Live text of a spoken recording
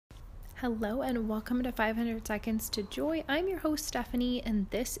Hello and welcome to 500 Seconds to Joy. I'm your host, Stephanie, and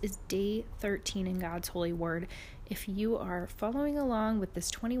this is day 13 in God's Holy Word. If you are following along with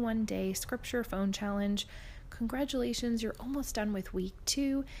this 21-day scripture phone challenge, congratulations, you're almost done with week 2.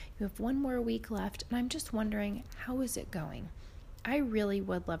 You have one more week left, and I'm just wondering, how is it going? I really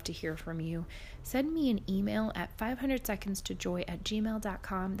would love to hear from you. Send me an email at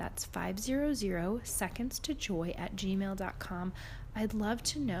 500secondstojoy@gmail.com. That's 500secondstojoy@gmail.com. I'd love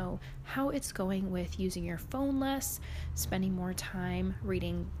to know how it's going with using your phone less, spending more time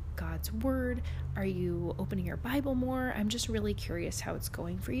reading God's Word. Are you opening your Bible more? I'm just really curious how it's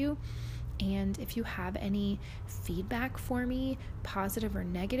going for you. And if you have any feedback for me, positive or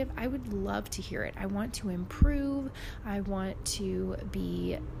negative, I would love to hear it. I want to improve. I want to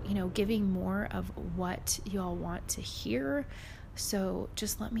be, giving more of what y'all want to hear. So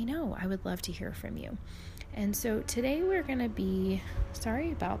just let me know. I would love to hear from you. And so today we're going to be,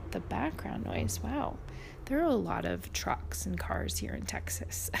 sorry about the background noise. Wow. There are a lot of trucks and cars here in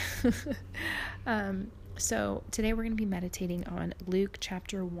Texas. So today we're going to be meditating on Luke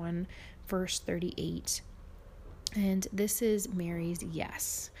chapter 1, verse 38. And this is Mary's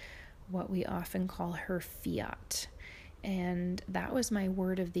yes, what we often call her fiat. And that was my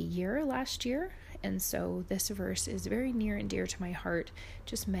word of the year last year. And so this verse is very near and dear to my heart,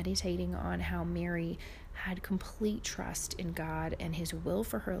 just meditating on how Mary had complete trust in God and His will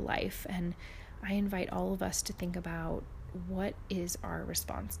for her life. And I invite all of us to think about, what is our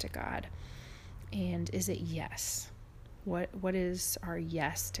response to God? And is it yes? What is our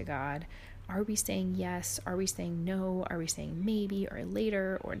yes to God? Are we saying yes? Are we saying no? Are we saying maybe or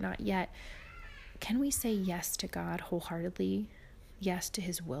later or not yet? Can we say yes to God wholeheartedly? Yes to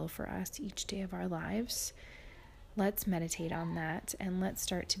His will for us each day of our lives? Let's meditate on that, and let's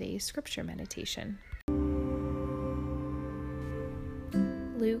start today's scripture meditation.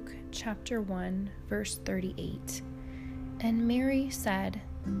 Luke chapter 1, verse 38. And Mary said,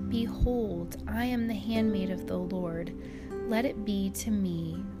 "Behold, I am the handmaid of the Lord. Let it be to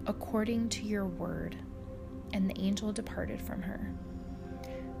me according to your word." And the angel departed from her.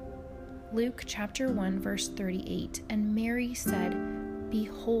 Luke chapter 1, verse 38. And Mary said,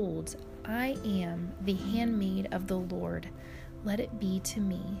 "Behold, I am the handmaid of the Lord. Let it be to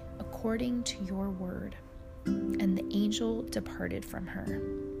me according to your word." And the angel departed from her.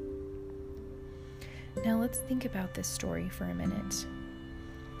 Now let's think about this story for a minute.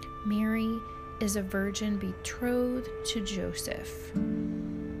 Mary is a virgin betrothed to Joseph.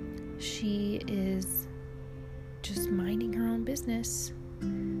 She is just minding her own business,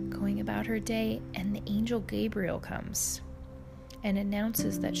 going about her day, and the angel Gabriel comes and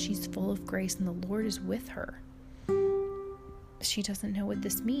announces that she's full of grace and the Lord is with her. She doesn't know what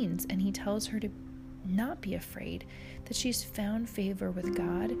this means, and he tells her to not be afraid, that she's found favor with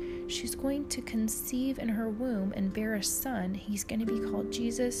God. She's going to conceive in her womb and bear a son. He's going to be called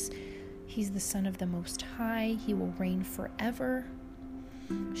Jesus. He's the Son of the Most High. He will reign forever.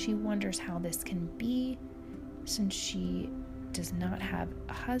 She wonders how this can be, since she does not have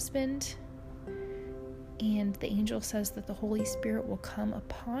a husband. And the angel says that the Holy Spirit will come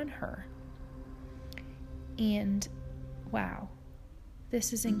upon her. And wow,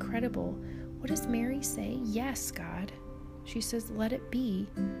 this is incredible. What does Mary say? Yes, God. She says, "Let it be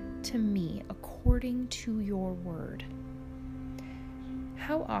to me according to your word."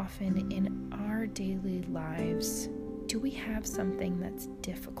 How often in our daily lives do we have something that's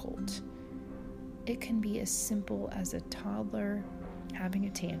difficult? It can be as simple as a toddler having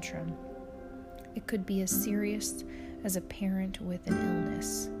a tantrum. It could be as serious as a parent with an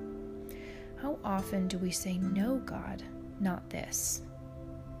illness. How often do we say, "No, God, not this.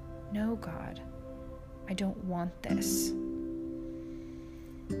 No, God, I don't want this."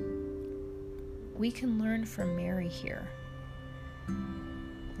 We can learn from Mary here.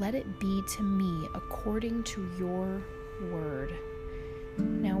 Let it be to me according to your word.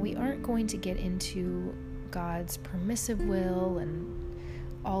 Now, we aren't going to get into God's permissive will and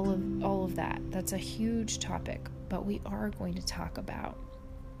all of that. That's a huge topic, but we are going to talk about,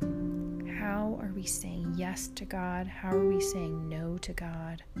 how are we saying yes to God? How are we saying no to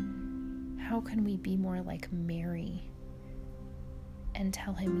God? How can we be more like Mary and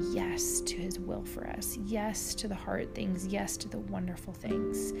tell Him yes to His will for us? Yes to the hard things. Yes to the wonderful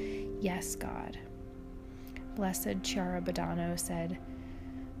things. Yes, God. Blessed Chiara Badano said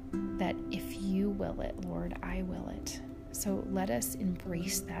that if you will it, Lord, I will it. So let us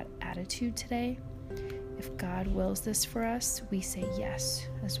embrace that attitude today. If God wills this for us, we say yes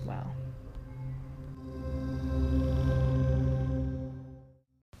as well.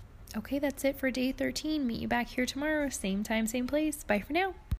 Okay, that's it for day 13. Meet you back here tomorrow. Same time, same place. Bye for now.